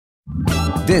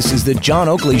This is the John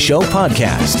Oakley Show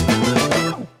podcast.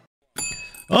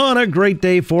 On a great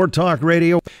day for talk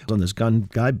radio on this gun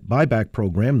buyback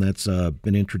program that's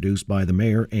been introduced by the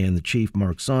mayor and the chief,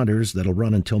 Mark Saunders, that'll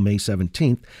run until May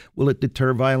 17th. Will it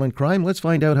deter violent crime? Let's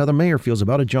find out how the mayor feels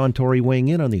about it. John Tory weighing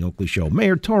in on the Oakley Show.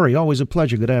 Mayor Tory, always a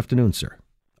pleasure. Good afternoon, sir.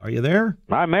 Are you there?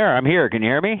 I'm Mayor. I'm here. Can you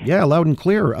hear me? Yeah, loud and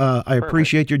clear. I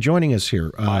appreciate your joining us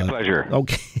here. My pleasure.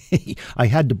 Okay. I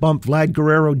had to bump Vlad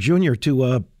Guerrero Jr.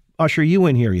 to usher you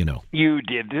in here, you know. You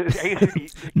did.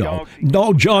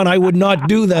 No, John, I would not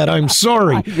do that. I'm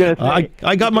sorry.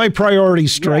 I got my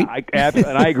priorities straight. Yeah,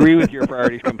 and I agree with your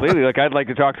priorities completely. Look, I'd like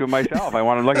to talk to him myself.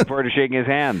 I'm looking forward to shaking his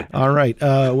hand. All right.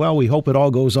 Well, we hope it all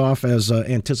goes off as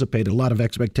anticipated. A lot of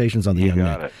expectations on the young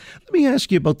man. Let me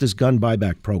ask you about this gun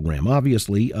buyback program.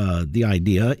 Obviously, the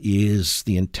idea is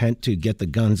the intent to get the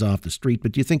guns off the street,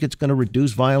 but do you think it's going to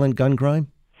reduce violent gun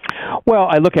crime? Well,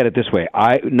 I look at it this way.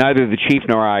 Neither the chief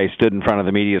nor I stood in front of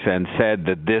the media and said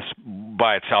that this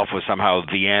by itself was somehow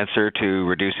the answer to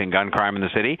reducing gun crime in the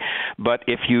city. But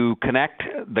if you connect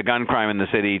the gun crime in the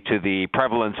city to the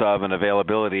prevalence of and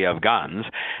availability of guns,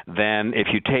 then if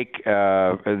you take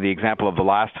the example of the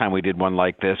last time we did one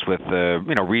like this with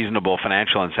reasonable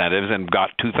financial incentives and got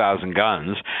 2,000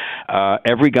 guns,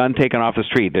 every gun taken off the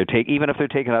street, even if they're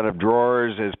taken out of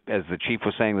drawers, as the chief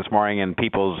was saying this morning, in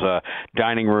people's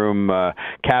dining room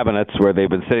cabinets where they've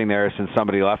been sitting there since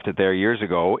somebody left it there years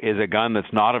ago, is a gun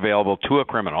that's not available to a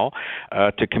criminal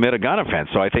to commit a gun offense.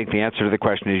 So I think the answer to the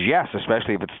question is yes,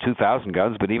 especially if it's 2,000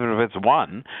 guns, but even if it's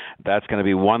one, that's going to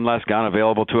be one less gun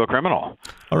available to a criminal.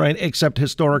 All right, except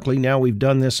historically now we've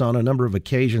done this on a number of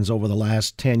occasions over the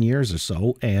last 10 years or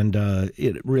so, and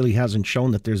it really hasn't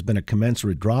shown that there's been a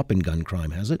commensurate drop in gun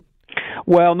crime, has it?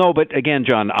 Well, no, but again,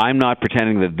 John, I'm not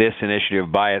pretending that this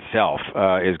initiative by itself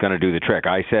is going to do the trick.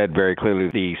 I said very clearly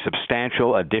the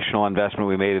substantial additional investment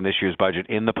we made in this year's budget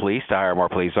in the police to hire more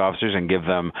police officers and give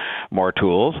them more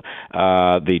tools,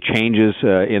 the changes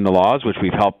in the laws, which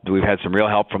we've had some real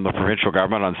help from the provincial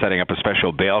government on setting up a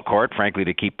special bail court, frankly,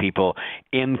 to keep people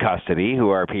in custody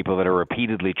who are people that are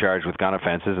repeatedly charged with gun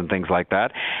offenses and things like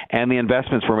that, and the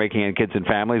investments we're making in kids and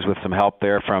families with some help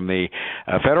there from the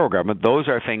federal government. Those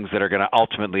are things that are going to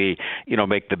ultimately,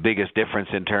 make the biggest difference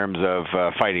in terms of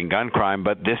fighting gun crime.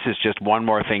 But this is just one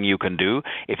more thing you can do.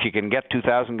 If you can get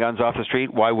 2,000 guns off the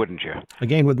street, why wouldn't you?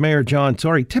 Again, with Mayor John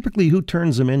Tory, typically who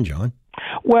turns them in, John?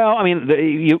 Well, I mean,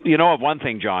 you know of one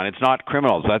thing, John. It's not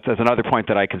criminals. That's another point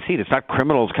that I concede. It's not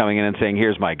criminals coming in and saying,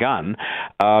 here's my gun.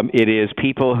 It is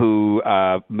people who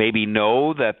maybe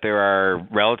know that there are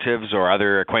relatives or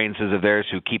other acquaintances of theirs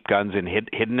who keep guns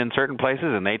hidden in certain places,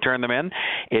 and they turn them in.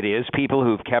 It is people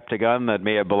who've kept a gun that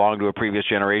may have belonged to a previous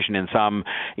generation in some,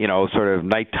 sort of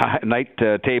night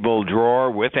table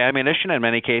drawer with ammunition in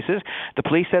many cases. The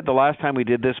police said the last time we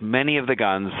did this, many of the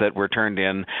guns that were turned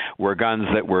in were guns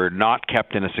that were not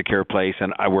kept in a secure place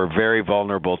and were very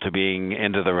vulnerable to being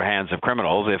into the hands of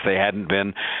criminals if they hadn't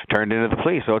been turned into the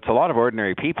police. So it's a lot of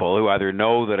ordinary people who either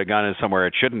know that a gun is somewhere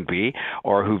it shouldn't be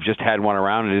or who've just had one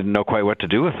around and didn't know quite what to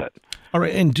do with it. All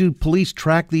right, and do police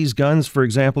track these guns? For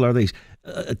example, are they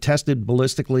tested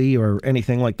ballistically or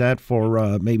anything like that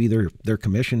for maybe their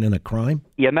commission in a crime?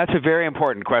 Yeah, and that's a very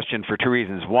important question for two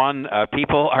reasons. One,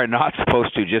 people are not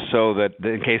supposed to, just so that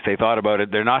in case they thought about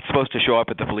it, they're not supposed to show up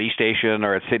at the police station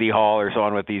or at City Hall or so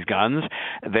on with these guns.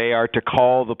 They are to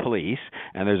call the police,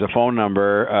 and there's a phone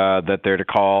number that they're to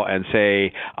call and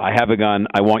say, I have a gun,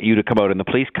 I want you to come out. And the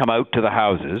police come out to the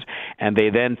houses, and they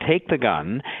then take the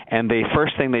gun, and the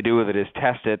first thing they do with it is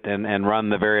test it and run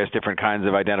the various different kinds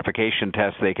of identification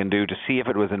tests they can do to see if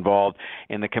it was involved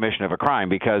in the commission of a crime.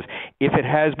 Because if it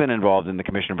has been involved in the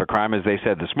commission of a crime, as they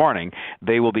said this morning,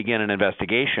 they will begin an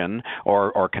investigation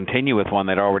or continue with one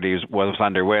that already was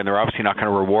underway, and they're obviously not going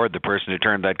to reward the person who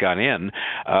turned that gun in,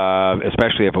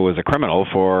 especially if it was a criminal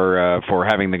for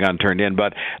having the gun turned in.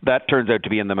 But that turns out to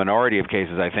be in the minority of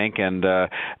cases, I think, and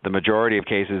the majority of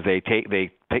cases they take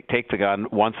the gun.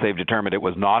 Once they've determined it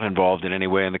was not involved in any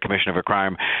way in the commission of a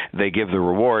crime, they give the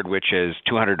reward, which is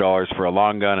 $200 for a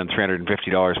long gun and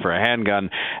 $350 for a handgun,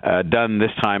 done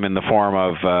this time in the form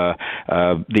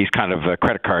of these kind of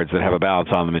credit cards that have a balance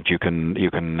on them that you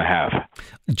can have.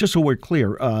 Just so we're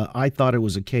clear, I thought it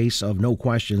was a case of no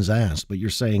questions asked, but you're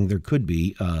saying there could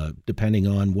be, depending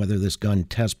on whether this gun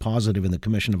tests positive in the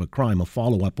commission of a crime, a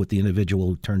follow-up with the individual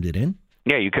who turned it in?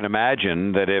 Yeah, you can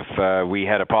imagine that if we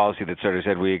had a policy that sort of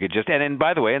said we could just, and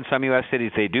by the way, in some U.S.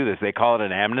 cities they do this. They call it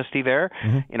an amnesty there,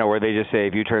 where they just say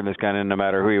if you turn this gun in, no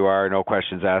matter who you are, no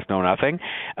questions asked, no nothing.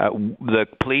 The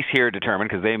police here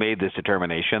determined, because they made this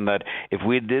determination, that if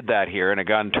we did that here and a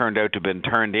gun turned out to have been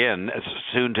turned in,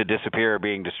 soon to disappear,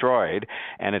 being destroyed,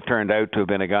 and it turned out to have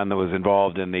been a gun that was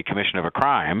involved in the commission of a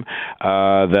crime,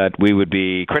 that we would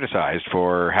be criticized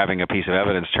for having a piece of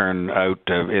evidence turn out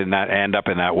end up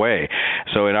in that way.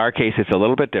 So in our case, it's a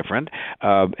little bit different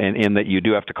in that you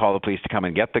do have to call the police to come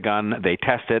and get the gun. They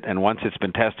test it, and once it's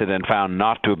been tested and found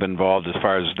not to have been involved, as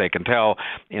far as they can tell,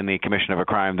 in the commission of a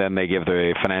crime, then they give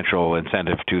the financial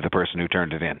incentive to the person who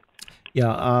turned it in.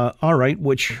 Yeah, all right,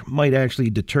 which might actually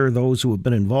deter those who have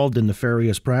been involved in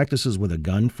nefarious practices with a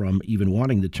gun from even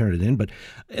wanting to turn it in.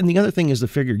 And the other thing is the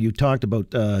figure you talked about,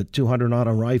 $200 on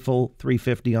a rifle,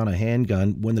 $350 on a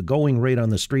handgun. When the going rate on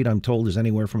the street, I'm told, is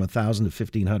anywhere from $1,000 to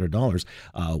 $1,500,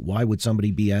 why would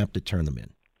somebody be apt to turn them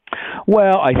in?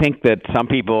 Well, I think that some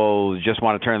people just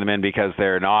want to turn them in because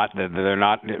they're not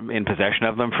in possession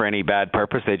of them for any bad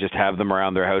purpose. They just have them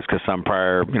around their house because some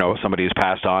prior, somebody who's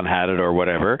passed on had it or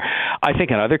whatever. I think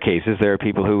in other cases there are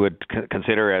people who would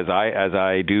consider, as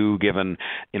I do, given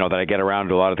that I get around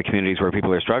to a lot of the communities where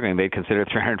people are struggling, they'd consider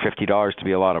 $350 to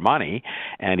be a lot of money.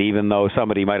 And even though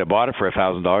somebody might have bought it for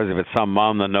 $1,000, if it's some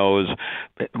mom that knows,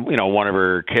 one of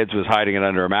her kids was hiding it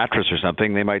under a mattress or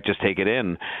something, they might just take it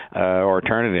in or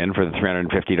turn it in for the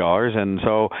 $350. And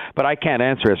so, but I can't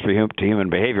answer as for human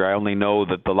behavior. I only know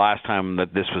that the last time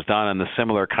that this was done and the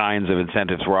similar kinds of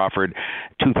incentives were offered,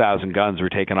 2,000 guns were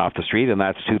taken off the street, and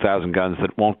that's 2,000 guns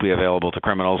that won't be available to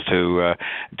criminals to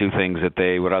do things that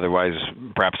they would otherwise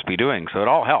perhaps be doing. So it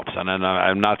all helps. And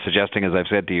I'm not suggesting, as I've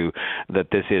said to you, that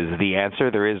this is the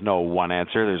answer. There is no one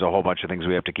answer. There's a whole bunch of things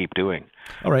we have to keep doing.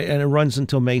 All right, and it runs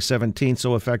until May 17th,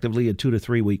 so effectively a 2 to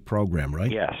 3 week program,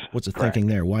 right? Yes. What's the thinking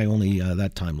there? Why only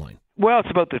that timeline? Well,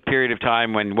 it's about the period of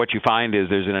time when what you find is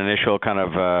there's an initial kind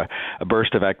of a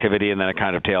burst of activity, and then it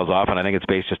kind of tails off. And I think it's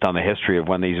based just on the history of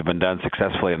when these have been done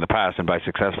successfully in the past. And by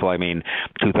successful, I mean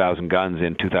 2,000 guns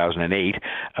in 2008.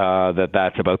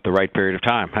 That's about the right period of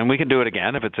time. And we can do it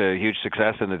again if it's a huge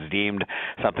success and it's deemed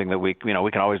something that we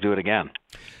can always do it again.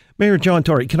 Mayor John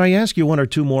Tory, can I ask you one or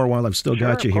two more while I've still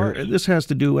got you here? Course. This has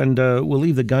to do, and we'll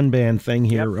leave the gun ban thing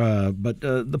here, but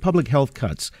the public health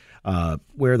cuts.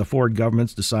 Where the Ford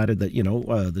government's decided that,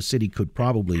 the city could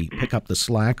probably pick up the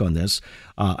slack on this.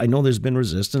 I know there's been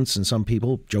resistance, and some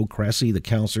people, Joe Cressy, the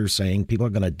councillor, saying people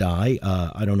are going to die.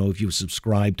 I don't know if you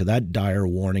subscribe to that dire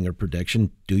warning or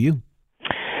prediction. Do you?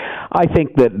 I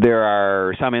think that there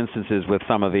are some instances with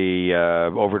some of the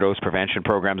overdose prevention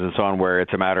programs and so on where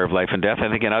it's a matter of life and death.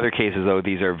 I think in other cases, though,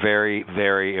 these are very,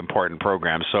 very important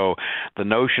programs. So the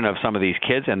notion of some of these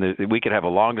kids, and we could have a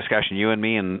long discussion, you and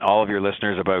me and all of your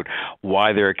listeners, about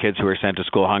why there are kids who are sent to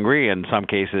school hungry. In some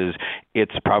cases,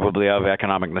 it's probably of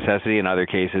economic necessity. In other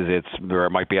cases, there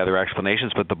might be other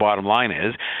explanations. But the bottom line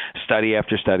is, study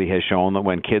after study has shown that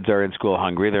when kids are in school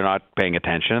hungry, they're not paying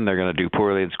attention. They're going to do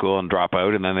poorly in school and drop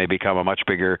out, and then they become a much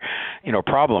bigger,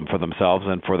 problem for themselves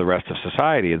and for the rest of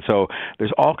society. And so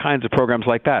there's all kinds of programs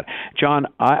like that. John,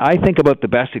 I think about the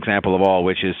best example of all,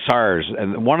 which is SARS.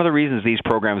 And one of the reasons these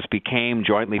programs became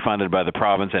jointly funded by the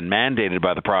province and mandated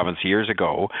by the province years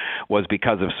ago was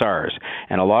because of SARS.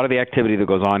 And a lot of the activity that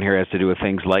goes on here has to do with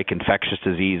things like infectious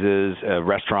diseases,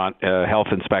 restaurant health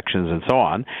inspections, and so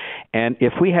on. And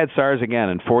if we had SARS again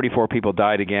and 44 people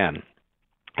died again,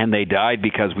 and they died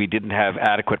because we didn't have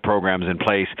adequate programs in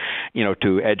place,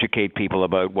 to educate people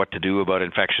about what to do about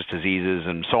infectious diseases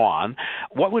and so on,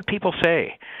 what would people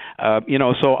say?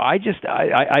 So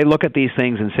I look at these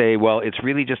things and say, well, it's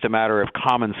really just a matter of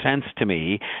common sense to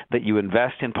me that you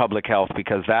invest in public health,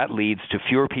 because that leads to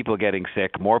fewer people getting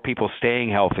sick, more people staying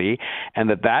healthy, and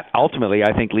that ultimately,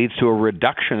 I think, leads to a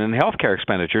reduction in healthcare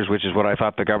expenditures, which is what I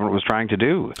thought the government was trying to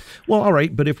do. Well, all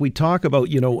right, but if we talk about,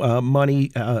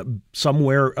 money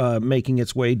somewhere making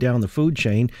its way down the food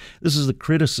chain, this is the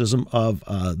criticism of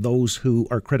those who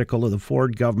are critical of the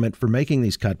Ford government for making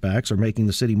these cutbacks or making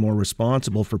the city more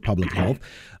responsible for public health.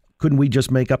 Couldn't we just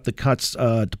make up the cuts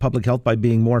to public health by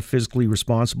being more fiscally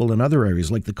responsible in other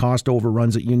areas, like the cost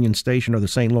overruns at Union Station or the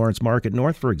St. Lawrence Market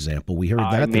North, for example? We heard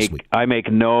that this week. I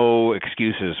make no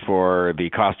excuses for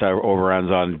the cost overruns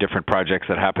on different projects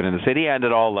that happen in the city and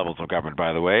at all levels of government,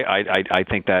 by the way. I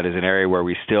think that is an area where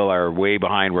we still are way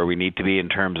behind where we need to be in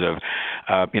terms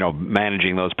of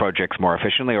managing those projects more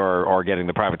efficiently or getting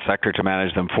the private sector to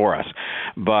manage them for us.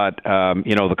 But,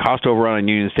 the cost overrun on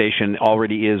Union Station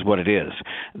already is what it is.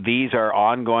 these are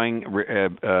ongoing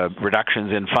reductions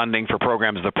in funding for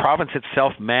programs the province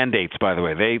itself mandates, by the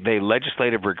way. They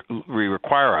legislatively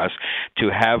require us to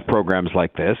have programs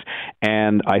like this,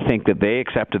 and I think that they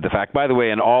accepted the fact, by the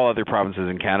way, in all other provinces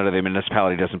in Canada, the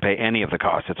municipality doesn't pay any of the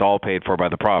costs. It's all paid for by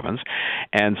the province.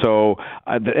 And so,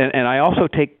 and I also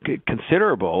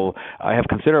I have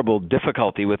considerable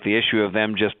difficulty with the issue of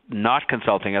them just not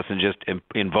consulting us and just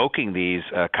invoking these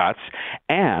cuts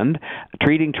and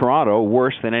treating Toronto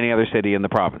worse than any other city in the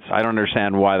province. I don't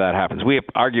understand why that happens. We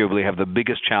arguably have the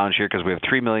biggest challenge here because we have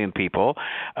 3 million people.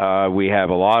 We have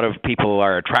a lot of people who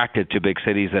are attracted to big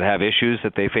cities that have issues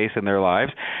that they face in their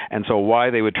lives. And so why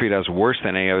they would treat us worse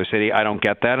than any other city, I don't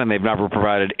get that. And they've never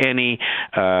provided any,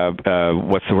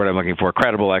 what's the word I'm looking for,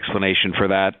 credible explanation for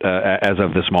that as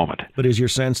of this moment. But is your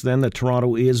sense then that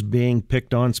Toronto is being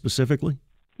picked on specifically?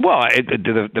 Well,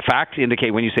 the facts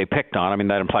indicate when you say picked on, I mean,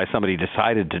 that implies somebody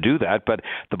decided to do that. But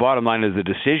the bottom line is the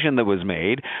decision that was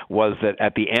made was that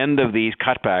at the end of these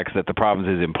cutbacks that the province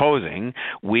is imposing,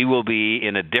 we will be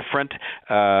in a different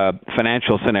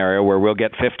financial scenario where we'll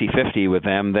get 50-50 with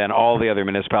them than all the other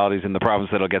municipalities in the province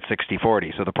that'll get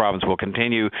 60-40. So the province will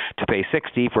continue to pay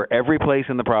 60 for every place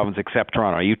in the province except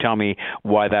Toronto. You tell me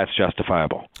why that's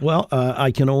justifiable. Well, I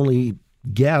can only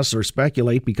guess or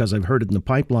speculate, because I've heard it in the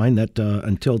pipeline, that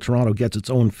until Toronto gets its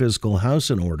own physical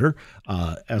house in order,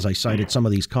 as I cited some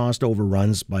of these cost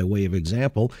overruns by way of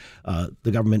example,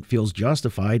 the government feels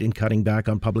justified in cutting back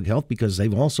on public health because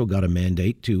they've also got a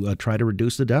mandate to try to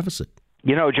reduce the deficit.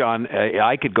 You know, John,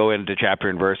 I could go into chapter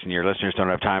and verse, and your listeners don't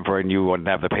have time for it, and you wouldn't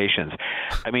have the patience.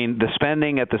 I mean, the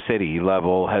spending at the city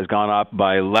level has gone up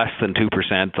by less than 2%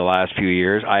 the last few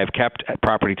years. I have kept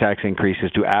property tax increases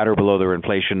to at or below their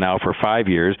inflation now for 5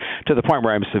 years, to the point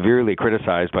where I'm severely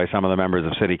criticized by some of the members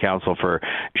of City Council for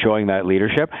showing that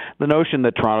leadership. The notion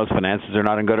that Toronto's finances are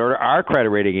not in good order, our credit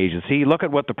rating agency, look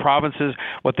at what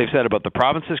they've said about the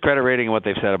province's credit rating and what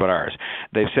they've said about ours.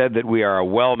 They've said that we are a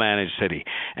well-managed city.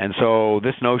 And so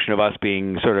this notion of us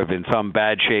being sort of in some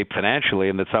bad shape financially,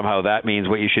 and that somehow that means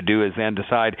what you should do is then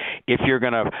decide if you're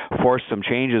going to force some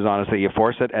changes on us, that you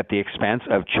force it at the expense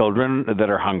of children that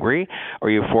are hungry,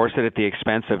 or you force it at the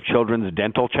expense of children's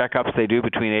dental checkups they do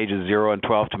between ages 0 and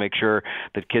 12 to make sure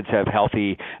that kids have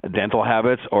healthy dental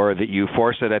habits, or that you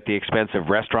force it at the expense of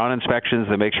restaurant inspections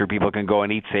to make sure people can go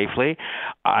and eat safely.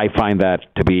 I find that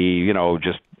to be,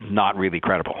 just not really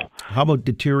credible. How about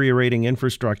deteriorating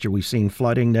infrastructure? We've seen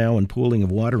flooding now and pooling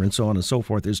of water and so on and so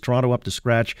forth. Is Toronto up to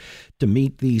scratch to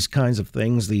meet these kinds of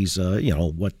things, these,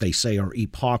 what they say are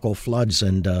epochal floods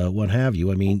and what have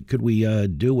you? I mean, could we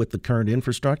do with the current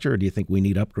infrastructure, or do you think we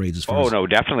need upgrades as far as... no,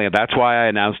 definitely. That's why I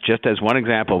announced, just as one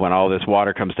example, when all this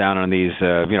water comes down on these,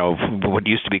 what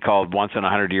used to be called once in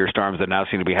 100-year storms that now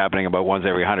seem to be happening about once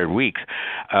every 100 weeks,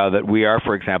 that we are,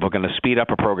 for example, going to speed up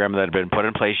a program that had been put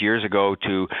in place years ago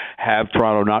to have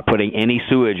Toronto not putting any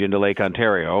sewage into Lake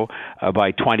Ontario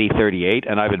by 2038,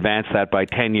 and I've advanced that by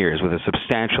 10 years with a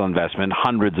substantial investment,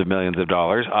 hundreds of millions of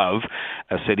dollars of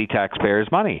city taxpayers'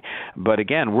 money. But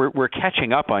again, we're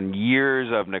catching up on years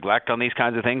of neglect on these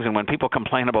kinds of things, and when people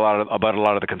complain about a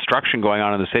lot of the construction going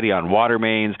on in the city, on water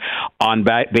mains, on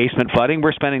basement flooding,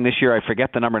 we're spending this year, I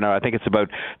forget the number now, I think it's about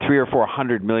 $300 or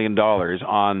 $400 million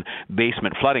on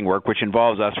basement flooding work, which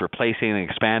involves us replacing and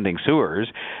expanding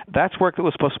sewers. That's work that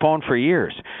was postponed for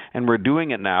years, and we're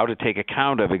doing it now to take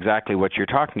account of exactly what you're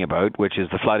talking about, which is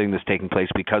the flooding that's taking place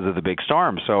because of the big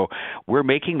storm. So we're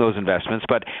making those investments,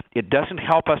 but it doesn't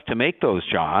help us to make those,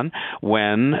 John,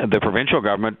 when the provincial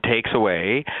government takes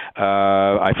away,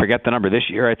 I forget the number this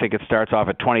year, I think it starts off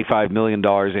at $25 million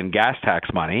in gas tax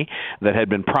money that had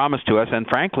been promised to us, and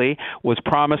frankly was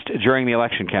promised during the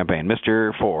election campaign.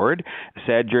 Mr. Ford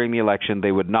said during the election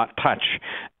they would not touch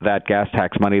that gas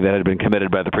tax money that had been committed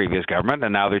by the previous government,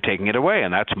 and now they're taking it away,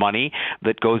 and that's money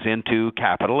that goes into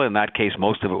capital. In that case,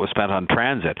 most of it was spent on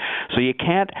transit. So you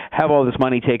can't have all this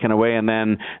money taken away and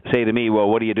then say to me, well,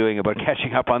 what are you doing about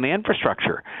catching up on the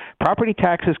infrastructure? Property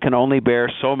taxes can only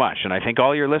bear so much, and I think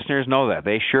all your listeners know that.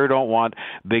 They sure don't want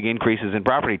big increases in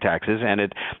property taxes,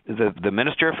 and the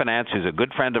Minister of Finance, who's a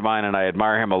good friend of mine, and I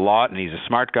admire him a lot, and he's a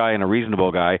smart guy and a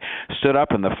reasonable guy, stood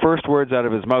up, and the first words out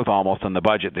of his mouth almost on the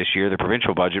budget this year, the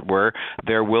provincial budget, were,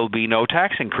 there will be no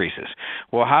tax increases.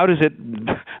 Well, how does it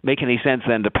make any sense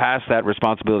then to pass that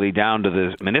responsibility down to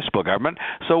the municipal government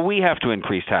so we have to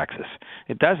increase taxes?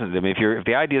 It doesn't. I mean, if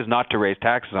the idea is not to raise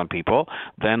taxes on people,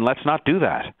 then let's not do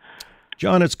that.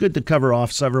 John, it's good to cover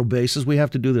off several bases. We have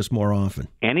to do this more often.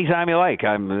 Anytime you like.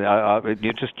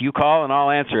 You call and I'll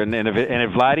answer. And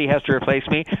if Vladdy has to replace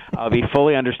me, I'll be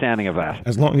fully understanding of that.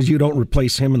 As long as you don't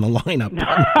replace him in the lineup.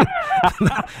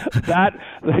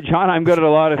 John, I'm good at a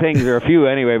lot of things, or a few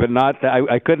anyway, but not.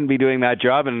 I couldn't be doing that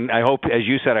job. And I hope, as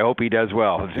you said, I hope he does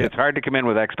well. It's hard to come in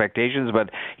with expectations, but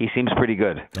he seems pretty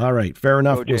good. All right, fair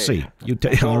enough. We'll see.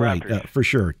 All right, for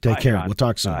sure. Take care. John. We'll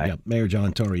talk soon. Yeah, Mayor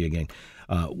John Tory again.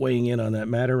 Weighing in on that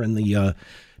matter and the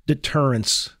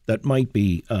deterrence that might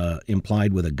be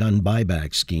implied with a gun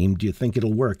buyback scheme. Do you think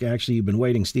it'll work? Actually, you've been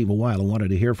waiting, Steve, a while. I wanted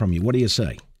to hear from you. What do you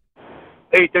say?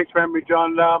 Hey, thanks for having me,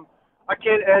 John. I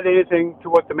can't add anything to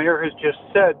what the mayor has just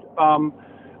said,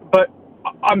 but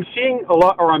I'm seeing a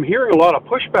lot, or I'm hearing a lot of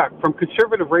pushback from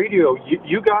conservative radio.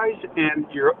 You guys and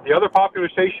the other popular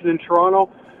station in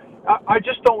Toronto. I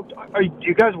just don't. Do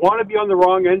you guys want to be on the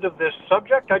wrong end of this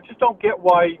subject? I just don't get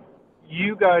why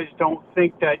you guys don't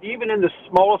think that even in the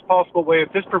smallest possible way,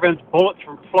 if this prevents bullets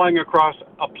from flying across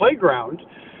a playground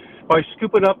by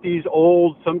scooping up these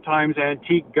old, sometimes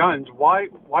antique guns, why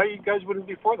you guys wouldn't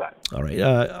be for that? All right.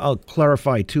 I'll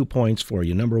clarify 2 points for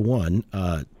you. Number one,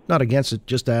 not against it,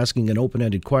 just asking an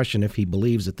open-ended question if he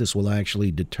believes that this will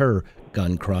actually deter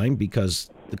gun crime, because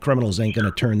the criminals ain't going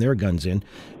to turn their guns in.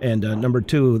 And number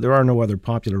two, there are no other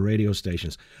popular radio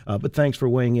stations. But thanks for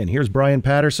weighing in. Here's Brian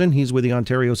Patterson. He's with the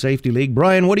Ontario Safety League.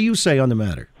 Brian, what do you say on the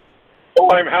matter?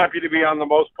 Well, I'm happy to be on the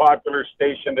most popular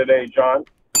station today, John.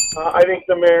 I think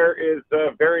the mayor is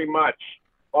very much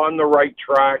on the right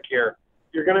track here.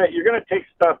 You're gonna take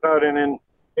stuff out, and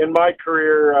in my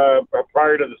career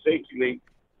prior to the Safety League,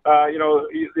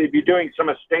 they'd be doing some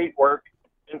estate work,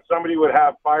 and somebody would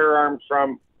have firearms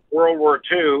from World War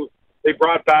II. They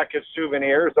brought back as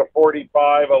souvenirs a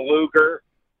 .45, a Luger.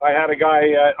 I had a guy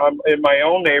in my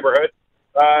own neighborhood,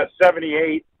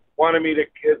 78, wanted me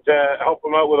to help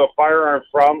him out with a firearm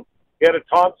from. He had a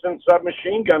Thompson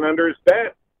submachine gun under his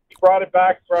bed. He brought it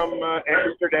back from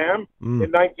Amsterdam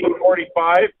in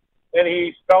 1945, and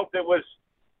he felt it was,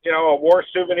 a war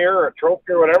souvenir or a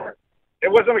trophy or whatever.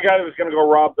 It wasn't a guy that was going to go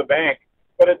rob the bank.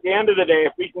 But at the end of the day,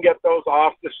 if we can get those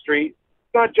off the street,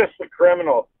 it's not just the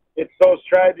criminal. It's those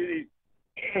tragedies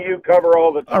you cover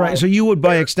all the time. All right, so you would,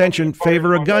 by extension,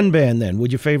 favor a gun ban then?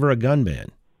 Would you favor a gun ban?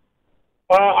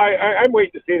 I'm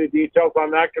waiting to see the details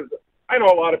on that, because I know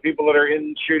a lot of people that are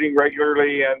in shooting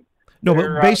regularly. And no,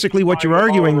 but basically what you're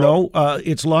arguing, though,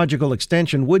 its logical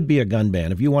extension would be a gun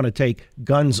ban. If you want to take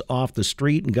guns off the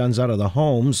street and guns out of the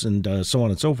homes and so on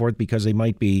and so forth because they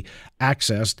might be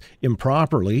accessed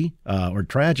improperly or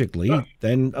tragically,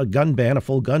 then a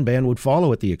full gun ban would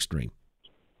follow at the extreme.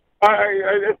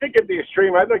 I think at the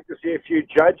extreme, I'd like to see a few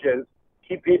judges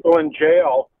keep people in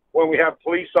jail when we have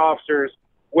police officers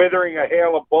withering a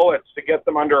hail of bullets to get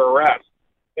them under arrest.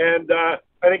 And I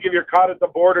think if you're caught at the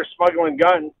border smuggling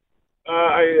guns,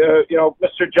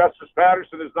 Mr. Justice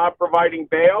Patterson is not providing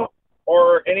bail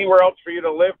or anywhere else for you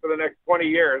to live for the next 20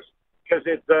 years, because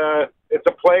it's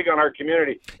a plague on our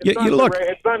community.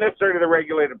 It's not necessarily the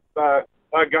regulated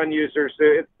gun users.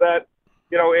 It's that,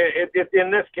 in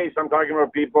this case, I'm talking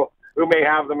about people who may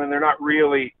have them and they're not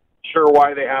really sure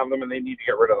why they have them and they need to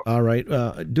get rid of them. All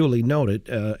right. Duly noted.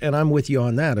 And I'm with you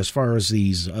on that as far as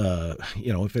these,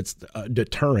 if it's a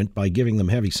deterrent by giving them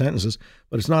heavy sentences,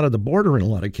 but it's not at the border in a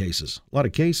lot of cases. A lot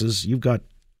of cases, you've got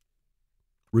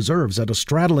reserves that are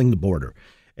straddling the border,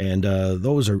 and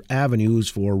those are avenues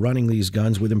for running these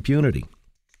guns with impunity.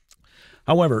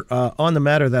 However, on the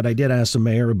matter that I did ask the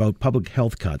mayor about public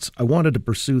health cuts, I wanted to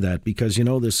pursue that because,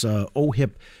 this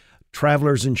OHIP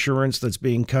traveler's insurance that's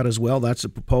being cut as well, that's a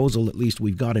proposal. At least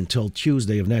we've got until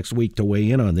Tuesday of next week to weigh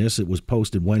in on this. It was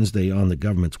posted Wednesday on the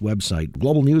government's website.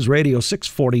 Global News Radio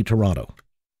 640 Toronto.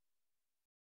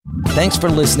 Thanks for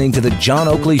listening to the John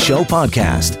Oakley Show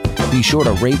podcast. Be sure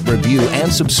to rate, review,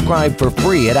 and subscribe for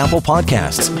free at Apple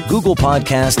Podcasts, Google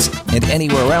Podcasts, and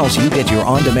anywhere else you get your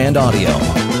on-demand audio.